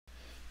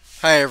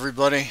Hi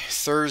everybody,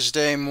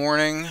 Thursday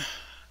morning,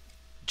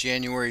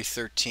 January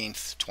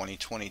 13th,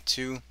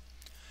 2022.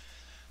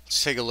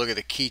 Let's take a look at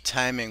the key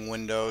timing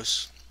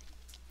windows.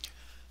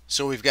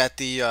 So we've got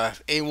the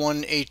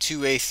A1, A2,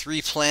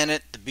 A3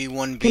 planet, the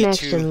B1, B2,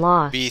 Connection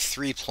lost.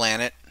 B3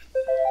 planet.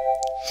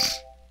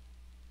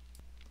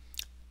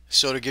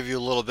 So to give you a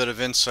little bit of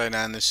insight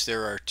on this,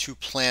 there are two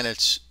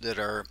planets that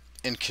are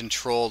in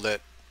control that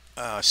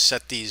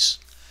set these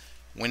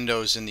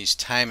windows in these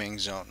timing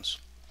zones.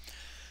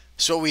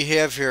 So what we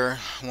have here,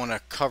 I want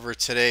to cover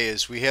today,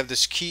 is we have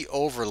this key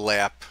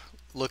overlap.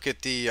 Look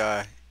at the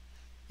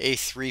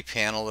A3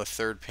 panel, the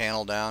third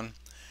panel down.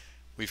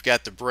 We've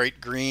got the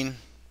bright green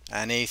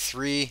on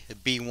A3,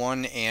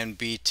 B1, and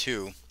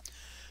B2.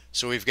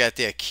 So we've got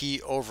that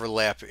key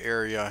overlap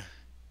area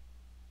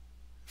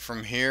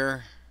from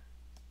here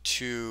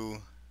to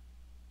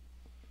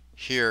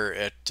here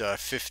at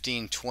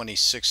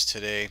 1526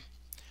 today,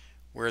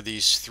 where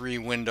these three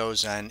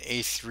windows on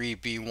A3,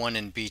 B1,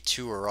 and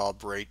B2 are all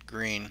bright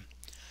green.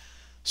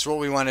 So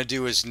what we want to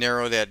do is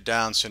narrow that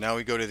down. So now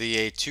we go to the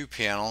A2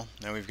 panel,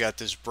 and we've got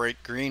this bright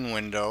green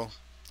window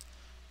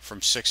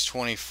from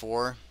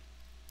 624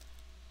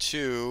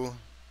 to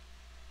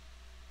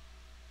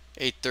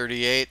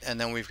 838,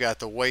 and then we've got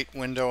the white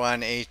window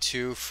on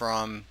A2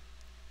 from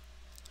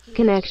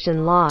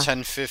Connection lost.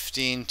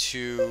 1015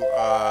 to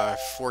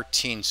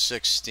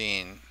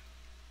 1416.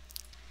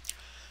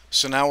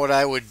 So now what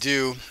I would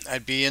do,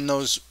 I'd be in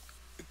those,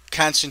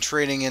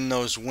 concentrating in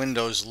those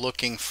windows,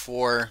 looking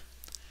for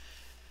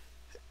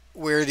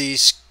where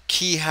these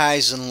key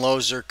highs and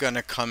lows are going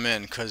to come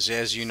in, because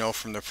as you know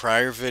from the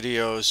prior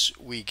videos,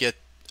 we get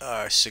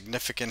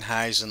significant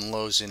highs and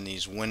lows in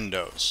these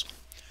windows.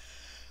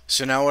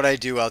 So now what I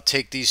do, I'll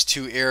take these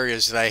two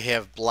areas that I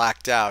have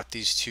blocked out,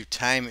 these two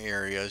time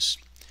areas,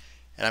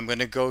 and I'm going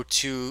to go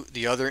to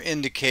the other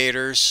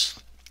indicators.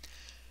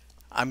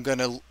 I'm going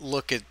to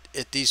look at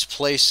these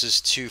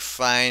places to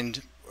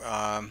find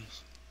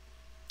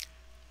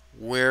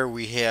where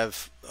we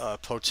have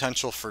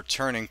potential for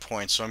turning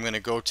points. So I'm going to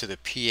go to the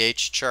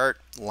pH chart,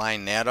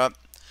 line that up.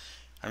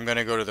 I'm going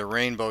to go to the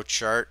rainbow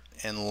chart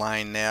and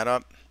line that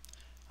up.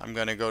 I'm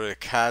going to go to the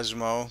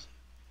Cosmo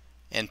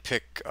and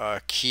pick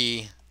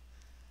key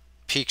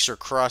peaks or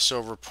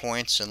crossover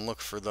points and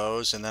look for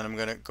those. And then I'm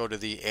going to go to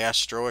the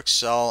Astro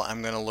Excel.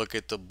 I'm going to look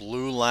at the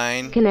blue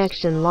line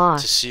Connection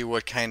lost. to see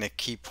what kind of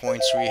key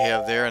points we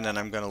have there. And then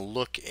I'm going to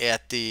look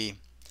at the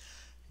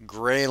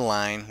gray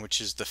line, which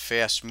is the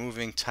fast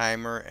moving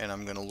timer, and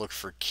I'm going to look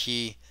for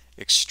key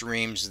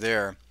extremes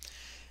there.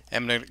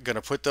 I'm going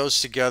to put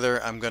those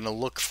together. I'm going to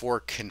look for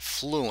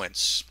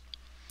confluence,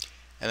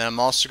 and then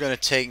I'm also going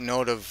to take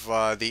note of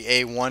the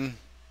A1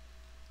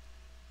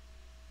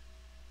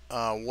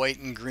 white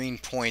and green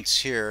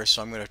points here.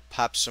 So I'm going to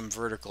pop some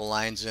vertical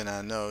lines in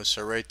on those.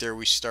 So right there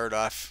we start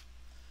off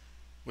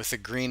with the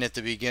green at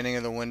the beginning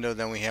of the window,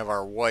 then we have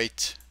our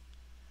white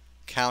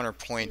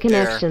counterpoint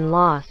there. Connection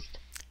lost.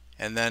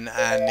 And then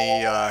on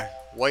the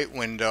white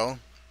window,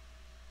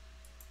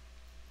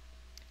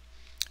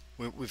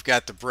 we've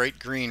got the bright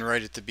green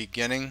right at the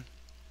beginning.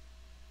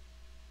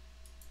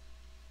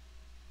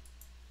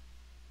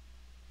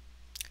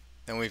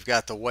 Then we've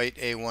got the white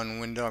A1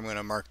 window. I'm going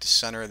to mark the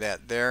center of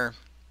that there.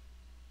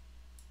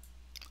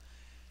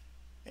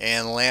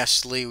 And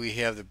lastly, we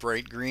have the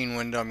bright green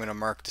window. I'm going to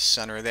mark the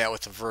center of that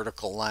with a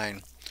vertical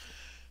line.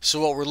 So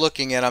what we're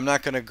looking at, I'm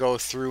not going to go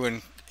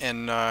through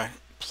and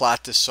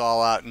plot this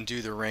all out and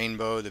do the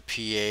rainbow, the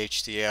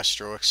pH, the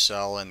Astro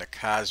Excel, and the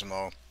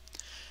Cosmo.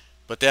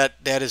 But that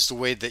is the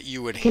way that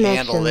you would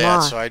handle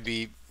that. So I'd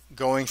be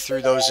going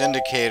through those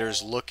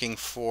indicators, looking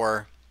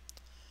for,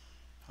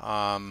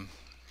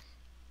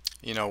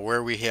 you know,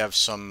 where we have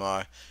some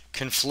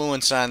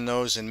confluence on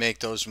those, and make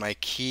those my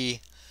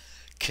key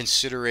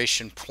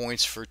consideration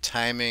points for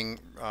timing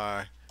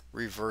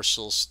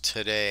reversals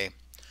today.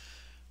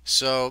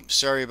 So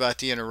sorry about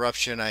the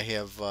interruption. I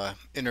have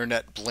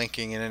internet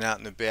blinking in and out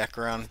in the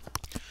background.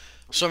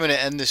 So I'm going to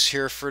end this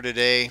here for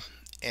today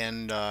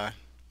and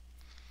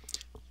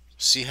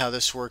see how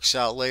this works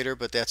out later,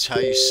 but that's how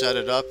you set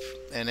it up,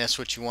 and that's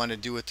what you want to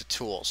do with the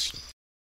tools.